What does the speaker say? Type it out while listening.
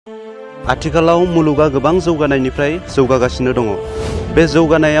आथिखालाव मुलुगा गोबां जौगानायनिफ्राय जौगागासिनो दङ। बे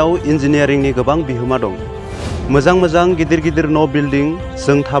जौगानायाव इन्जिनियारिंनि गोबां बिहोमा दं। मोजां गिदिर न' बिल्डिं,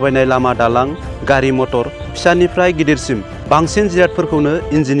 जों थाबायनाय लामा दालां, गारि मटर, फिसानिफ्राय गिदिरसिम बांसिन जिरादफोरखौनो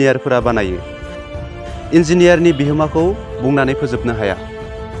इन्जिनियारफोरा बानायो। इन्जिनियारनि बिहोमाखौ बुंनानै फोजोबनो हाया।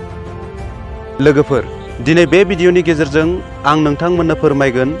 लोगोफोर, दिनै बे भिडिअनि गेजेरजों आं नोंथांमोननो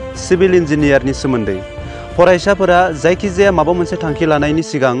फोरमायगोन सिभिल इन्जिनियारनि सोमोन्दै। फरायसाफोरा जायखिजाया माबा मोनसे थांखि लानायनि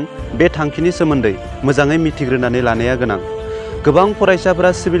सिगां बे थांखिनि सोमोन्दै मोजाङै मिथिग्रोनानै लानाया गोनां। गोबां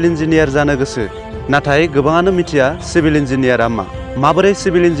फरायसाफोरा सिभिल इन्जिनियार जानो गोसो, नाथाय गोबाङानो मिथिया सिभिल इन्जिनियारा माबोरै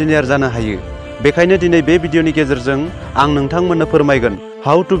सिभिल इन्जिनियार जानो हायो। बेखायनो दिनै बे भिडिअनि गेजेरजों आं नोंथांमोननो फोरमायगोन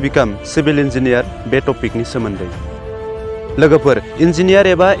हाउ टु बिकाम सिभिल इन्जिनियार बे टपिकनि सोमोन्दै। लोगोफोर, इन्जिनियार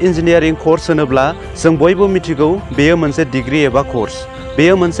एबा इन्जिनियारिं कर्स होनोब्ला जों बयबो मिथिगौ बेयो मोनसे डिग्री एबा कर्स।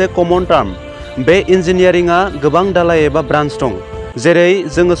 बेयो मोनसे कमन टार्म। बे इन्जिनियारिंआ गोबां दालाय एबा ब्रान्च दं। जेरै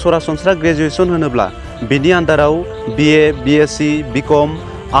जोङो सरासनस्रा ग्रेजुएसन होनोब्ला बिनि आन्दाराव BA, BSc, BCom,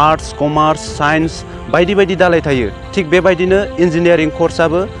 arts, commerce, science बायदि दालाय थायो। थिग बेबायदिनो इन्जिनियारिं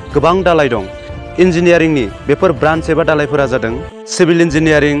कर्सआबो गोबां दालाय दं। इन्जिनियारिंनि बेफोर ब्रान्च एबा दालायफोरा जादों civil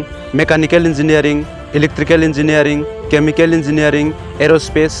engineering, mechanical engineering, electrical engineering, chemical engineering,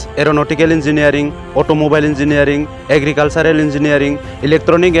 aerospace, aeronautical engineering, automobile engineering, एग्रिकालचारेल engineering,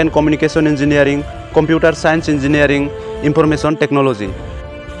 electronic and communication engineering, computer science engineering, information technology.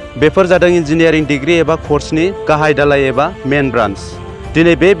 बेफोर जादों इन्जिनियारिं डिग्री एबा कर्सनि गाहाय दालाय एबा मेन ब्रान्च।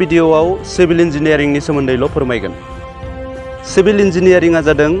 दिनै बे भिडिअआव सिभिल इन्जिनियारिंनि सोमोन्दैल' फोरमायगोन। सिभिल इन्जिनियारिंआ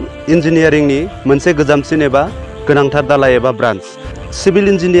जादों इन्जिनियारिंनि मोनसे गोजामसिन एबा गोनांथार दालाय एबा ब्रान्च। सिभिल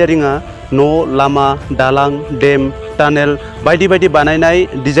इन्जिनियारिंआ न', लामा, दालां, डेम, टानेल बायदि बानायनाय,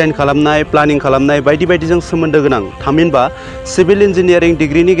 डिजाइन खालामनाय, प्लानिं खालामनाय बायदिजों सोमोन्दो गोनां। थामहिनबा सिभिल इन्जिनियारिं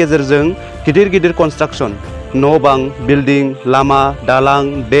डिग्रीनि गेजेरजों गिदिर कन्स्ट्राक्शन, न' बां, बिल्डिं, लामा, दालां,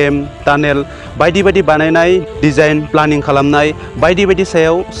 डेम, टानेल बायदि बानायनाय, डिजाइन, प्लानिं खालामनाय बायदि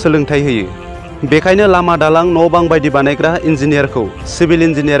सायाव सोलोंथाइ होयो। बेखायनो लामा, दालां, न' बां बायदि बानायग्रा इन्जिनियारखौ सिभिल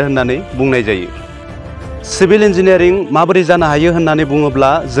इन्जिनियार होननानै बुंनाय जायो। सिभिल इन्जिनियारिं माबोरै जानो हायो होननानै बुङोब्ला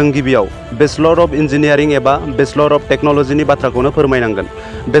जों गिबियाव बेचलर अफ इन्जिनियारिं एबा बेचलर अफ टेक्नोलॉजीनि बाथ्राखौनो फोरमायनांगोन।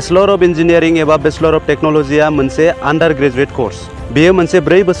 बेचलर अफ इन्जिनियारिं एबा बेचलर अफ टेक्नोलॉजीआ मोनसे आन्डार ग्रेजुएट कर्स। बेयो मोनसे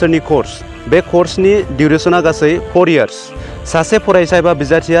 4 बोसोरनि कर्स। बे कर्सनि डिउरेसना गासै 4 इयार्स। सासे फरायसा एबा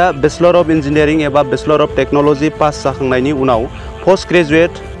बिजाथिया बेचलर अफ इन्जिनियारिं एबा बेचलर अफ टेक्नोलॉजी पास जाखांनायनि उनाव post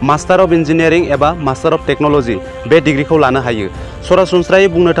graduate master of engineering एबा मास्टार अफ टेक्नोलॉजी बे डिग्रीखौ लानो हायो। सरासनस्रायै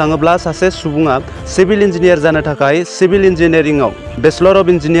बुंनो थाङोब्ला सासे सुबुङा सिभिल इन्जिनियार जानो थाखाय सिभिल इन्जिनियारिंआव बेचलर अफ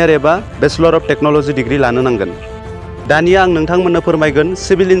इन्जिनियार एबा बेचलर अफ टेक्नोलॉजी डिग्री लानो नांगोन। दानिया आं नोंथांमोननो फोरमायगोन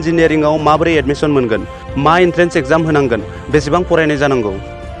सिभिल इन्जिनियारिंआव माबोरै एडमिशन मोनगोन, मा एन्ट्रेन्स एग्जाम होनांगोन, बेसेबां फरायनाय जानांगौ।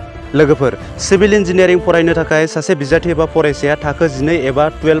 लोगोफोर, सिभिल इन्जिनियारिं फरायनो थाखाय सासे बिजाथि एबा फरायसाया थाखो 12 एबा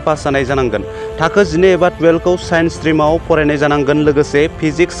 12 पास जानाय जानांगोन। थाखो 12 एबा 12 खौ साइन्स स्ट्रिमाव फरायनाय जानांगोन, लोगोसे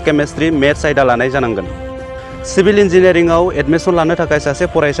फिजिक्स, केमेस्ट्रि, मेथ्स आयदा लानाय जानांगोन। सिभिल इन्जिनियारिंआव एडमिशन लानो थाखाय सासे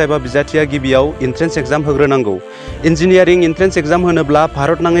फरायसा एबा बिजाथिया गिबियाव entrance exam होग्रोनांगौ। Engineering entrance exam होनोब्ला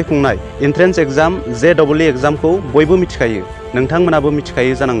भारत नाङै खुंनाय एन्ट्रेन्स एग्जाम JEE एग्जामखौ बयबो मिथिखायो, नोंथांमोनाबो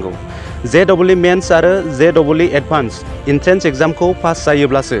मिथिखायो जानांगौ। JEE मेन्स आरो JEE एडभान्स एन्ट्रेन्स एग्जामखौ पास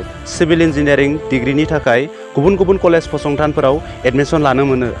जायोब्लासो सिभिल इन्जिनियारिं डिग्रीनि थाखाय गुबुन कलेज फसंथानफोराव एडमिशन लानो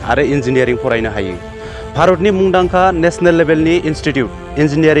मोनो आरो इन्जिनियारिं फरायनो हायो। भारतनि मुंदांखा national लेभेलनि institute,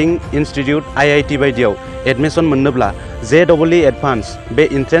 engineering institute IIT बायदियाव एडमिशन मोननोब्ला JEE एडभान्स बे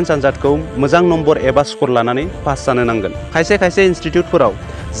एन्ट्रेन्स आनजादखौ मोजां नम्बर एबा स्कर लानानै पास जानो नांगोन। खायसे इन्स्टिट्यूटफोराव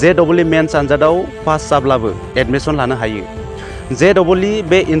JEE मेन्स आनजादाव पास जाब्लाबो एडमिशन लानो हायो। JEE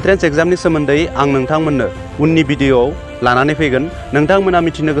बे एन्ट्रेन्स एग्जामनि सोमोन्दै आं नोंथांमोननो उननि भिडिअआव लानानै फैगोन। नोंथांमोना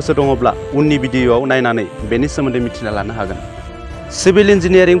मिथिनो गोसो दङब्ला उननि भिडिअआव नायनानै बेनि सोमोन्दै मिथिना लानो हागोन। सिभिल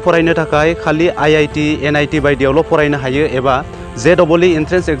इन्जिनियारिं फरायनो थाखाय खालि IIT, NIT बायदियावल' फरायनो हायो एबा JEE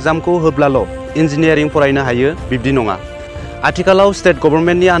एन्ट्रेन्स एग्जामखौ होब्लाल' इन्जिनियारिं फरायनो हायो बिब्दि नङा। आथिखालाव स्टेट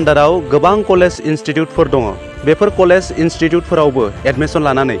गभर्नमेन्टनि आन्डाराव गोबां कलेज इन्स्टिट्यूटफोर दङ। बेफोर कलेज इन्स्टिट्यूटफोरावबो एडमिशन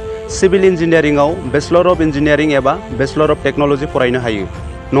लानानै सिभिल इन्जिनियारिंआव बेचलर अफ इन्जिनियारिं एबा बेचलर अफ टेक्नोलॉजी फरायनो हायो।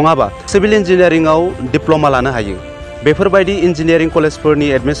 नङाबा सिभिल इन्जिनियारिंआव डिप्ल'मा लानो हायो। बेफोरबायदि इन्जिनियारिं कलेजफोरनि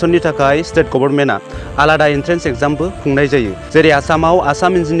एडमिशननि थाखाय स्टेट गभर्नमेन्टआ आलादा एन्ट्रेन्स एग्जामबो खुंनाय जायो। जेरै आसामाव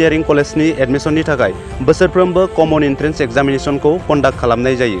आसाम इन्जिनियारिं कलेजनि एडमिशननि थाखाय बोसोरफ्रोमबो कमन एन्ट्रेन्स एग्जामिनेशनखौ कन्डाक्ट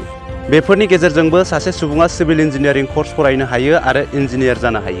खालामनाय जायो। बेफोरनि गेजेरजोंबो सासे सुबुङा सिभिल इन्जिनियारिं कर्स फरायनो हायो आरो इन्जिनियार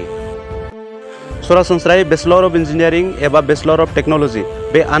जानो हायो। सरासनस्रायै बेचलर अफ इन्जिनियारिं एबा बेचलर अफ टेक्नोलॉजी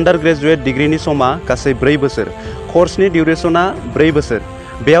बे आन्डार ग्रेजुएट डिग्रीनि समा गासै 4 बोसोर। कर्सनि डिउरेसना 4 बोसोर।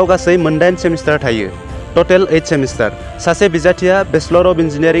 बेयाव गासै 8 सेमिस्टार थायो। टटेल 8 सेमिस्टार। सासे बिजाथिया बेचलर अफ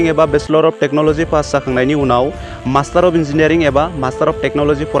इन्जिनियारिं एबा बेचलर अफ टेक्न'लजि पास जाखांनायनि उनाव मास्टार अफ इन्जिनियारिं एबा मास्टार अफ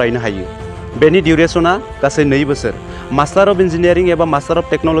टेक्न'लजि फरायनो हायो। बेनि डिउरेसना गासै 2 बोसोर। मास्टार अफ इन्जिनियारिं एबा मास्टार अफ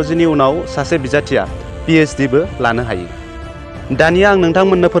टेक्न'लजिनि उनाव सासे बिजाथिया PhDबो लानो हायो। दानिया आं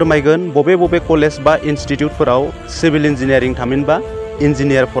नोंथांमोननो फोरमायगोन बबे बबे कलेज बा इनस्टिट्यूटफोराव सिभिल इन्जिनियारिं थामहिनबा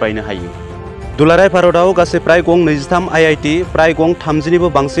इन्जिनियार फरायनो हायो। दुलाराय भारतआव गासै प्राय गं 23 IIT, प्राय गं 30निबो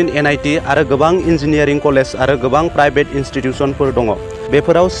बांसिन NIT आरो गोबां इन्जिनियारिं कलेज आरो गोबां प्राइभेट इनस्टिट्यूशनफोर दङ।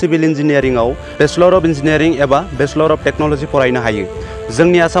 बेफोराव सिभिल इन्जिनियारिंआव बेचलर अफ इन्जिनियारिं एबा बेचलर अफ टेक्न'लजि फरायनो हायो।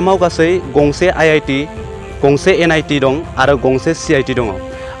 जोंनि आसामाव गासै गंसे IIT, गंसे NIT दं आरो गंसे CIT दङ।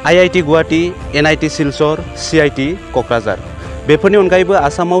 IIT Guwahati, NIT Silchar, CIT Kokrajhar. बेफोरनि अनगायैबो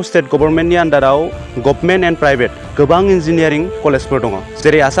आसामाव स्टेट गभर्नमेन्टनि आन्डाराव गभर्नमेन्ट एन्ड प्राइभेट गोबां इन्जिनियारिं कलेजफोर दङ,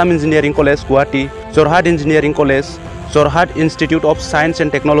 जेरै Assam engineering college Guwahati, Jorhat engineering college, Jorhat institute of science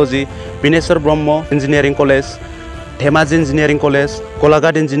and technology, Bineshwar Brahma engineering college, Dhemaji engineering college,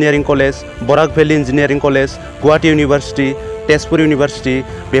 Golaghat engineering college, Barack valley engineering college, Guwahati university, Tezpur university.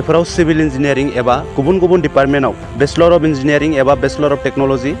 बेफोराव सिभिल इन्जिनियारिं एबा गुबुन गुबुन डिपार्टमेन्टआव बेचलर अफ इन्जिनियारिं एबा बेचलर अफ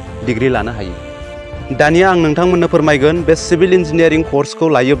टेक्न'लजि डिग्री लानो हायो। दानिया आं नोंथांमोननो फोरमायगोन बे सिभिल इन्जिनियारिं कर्सखौ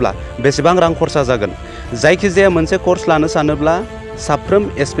लायोब्ला बेसेबां रां खरसा जागोन। जायखिजाया मोनसे कर्स लानो सानोब्ला साफ्रोम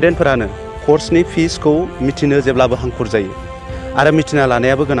एस्पिरेन्टफोरानो कर्सनि फिसखौ मिथिनो जेब्लाबो हांखुर जायो आरो मिथिना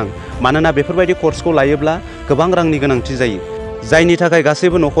लानायाबो गोनां, मानोना बेफोरबायदि कर्सखौ लायोब्ला गोबां रांनि गोनांथि जायो, जायनि थाखाय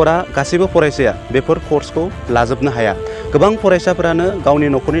गासैबो न'खरा, गासैबो फरायसाया बेफोर कर्सखौ लाजोबनो हाया। गोबां फरायसाफोरानो गावनि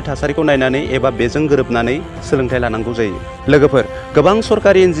न'खरनि थासारिखौ नायनानै एबा बेजों गोरोबनानै सोलोंथाइ लानांगौ जायो। लोगोफोर, गोबां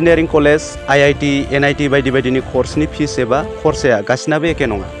सरकारि इन्जिनियारिं कलेज, IIT, NIT बायदि बायदिनि कर्सनि फिस एबा खरसाया गासिनाबो एखे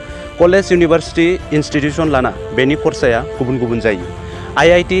नङा। कलेज, इउनिभार्सिटि, इनस्टिट्यूशन लाना बेनि खरसाया गुबुन गुबुन जायो।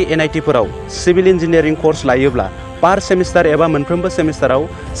 IIT, NITफोराव सिभिल इन्जिनियारिं कर्स लायोब्ला पार सेमिस्टार एबा मोनफ्रोमबो सेमिस्टाराव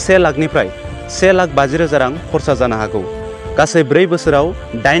 1 लाखनिफ्राय 1,50,000 रां खरसा जानो हागौ। गासै 4 बोसोराव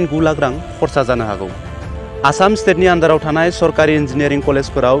 8-9 लाख रां खरसा जानो हागौ। आसाम स्टेटनि आन्डाराव थानाय सरकारि इन्जिनियारिं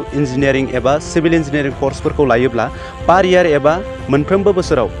कलेजफोराव इन्जिनियारिं एबा सिभिल इन्जिनियारिं कर्सफोरखौ लायोब्ला पार इयार एबा मोनफ्रोमबो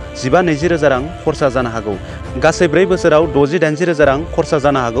बोसोराव 15-20,000 रां खरसा जानो हागौ। गासै 4 बोसोराव 60-80,000 रां खरसा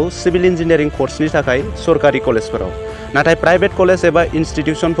जानो हागौ सिभिल इन्जिनियारिं कर्सनि थाखाय सरकारि कलेजफोराव। नाथाय प्राइभेट कलेज एबा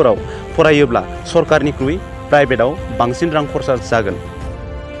इनस्टिट्यूशनफोराव फरायोब्ला सरकारनिख्रुइ प्राइभेटआव बांसिन रां खरसा जागोन।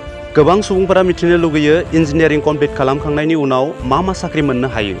 गोबां सुबुंफोरा मिथिनो लुगैयो इन्जिनियारिं कमप्लिट खालामखांनायनि उनाव मा मा साख्रि मोननो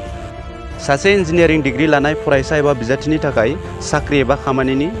हायो। सासे इन्जिनियारिं डिग्री लानाय फरायसा एबा बिजाथिनि थाखाय साख्रि एबा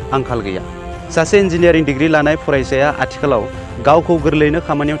खामानिनि आंखाल गैया। सासे इन्जिनियारिं डिग्री लानाय फरायसाया आथिखालाव गावखौ गोरलैयैनो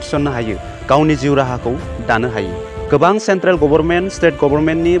खामानियाव थिसननो हायो, गावनि जिउ राहाखौ दानो हायो। गोबां सेन्ट्रेल गभर्नमेन्ट, स्टेट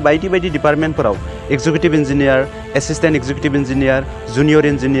गभर्नमेन्टनि बायदि बायदि डिपार्टमेन्टफोराव executive engineer, assistant executive engineer, junior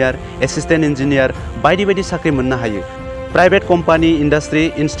engineer, assistant engineer बायदि बायदि साख्रि मोननो हायो। Private company,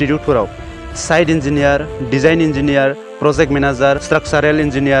 industry, इनस्टिट्यूटफोराव site engineer, design engineer, project manager, स्ट्राक्चारेल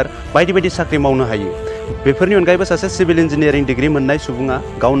engineer बायदि बायदि साख्रि मावनो हायो। बेफोरनि अनगायैबो सासे सिभिल इन्जिनियारिं डिग्री मोननाय सुबुङा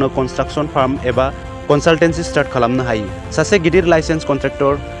गावनो कन्स्ट्राक्शन फार्म एबा कन्साल्टेन्सि स्टार्ट खालामनो हायो। सासे गिदिर लाइसेन्स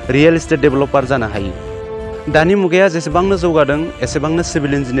कन्ट्रेक्टर, रियेल एस्टेट डेभेलपार जानो हायो। दानि मुगाया जेसेबांनो जौगादों एसेबांनो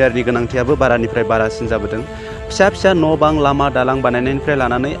सिभिल इन्जिनियारनि गोनांथियाबो बारानिफ्राय बारासिन जाबोदों। फिसा फिसा न' बां, लामा, दालां बानायनायनिफ्राय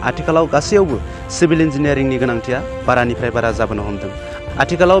लानानै आथिखालाव गासैयावबो सिभिल इन्जिनियारिंनि गोनांथिया बारानिफ्राय बारा जाबोनो हमदों।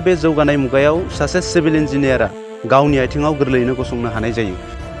 आथिखालाव बे जौगानाय मुगायाव सासे सिभिल इन्जिनियारा गावनि आथिङाव गोरलैयैनो गसंनो हानाय जायो।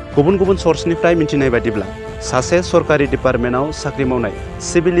 गुबुन गुबुन सर्सनिफ्राय मिथिनाय बायदिब्ला सासे सरकारि डिपार्टमेन्टआव साख्रि मावनाय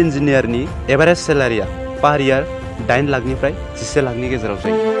सिभिल इन्जिनियारनि एभारेज सेलारिया पार इयार 8 लाखनिफ्राय 11 लाखनि गेजेराव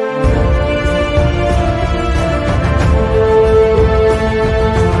जायो।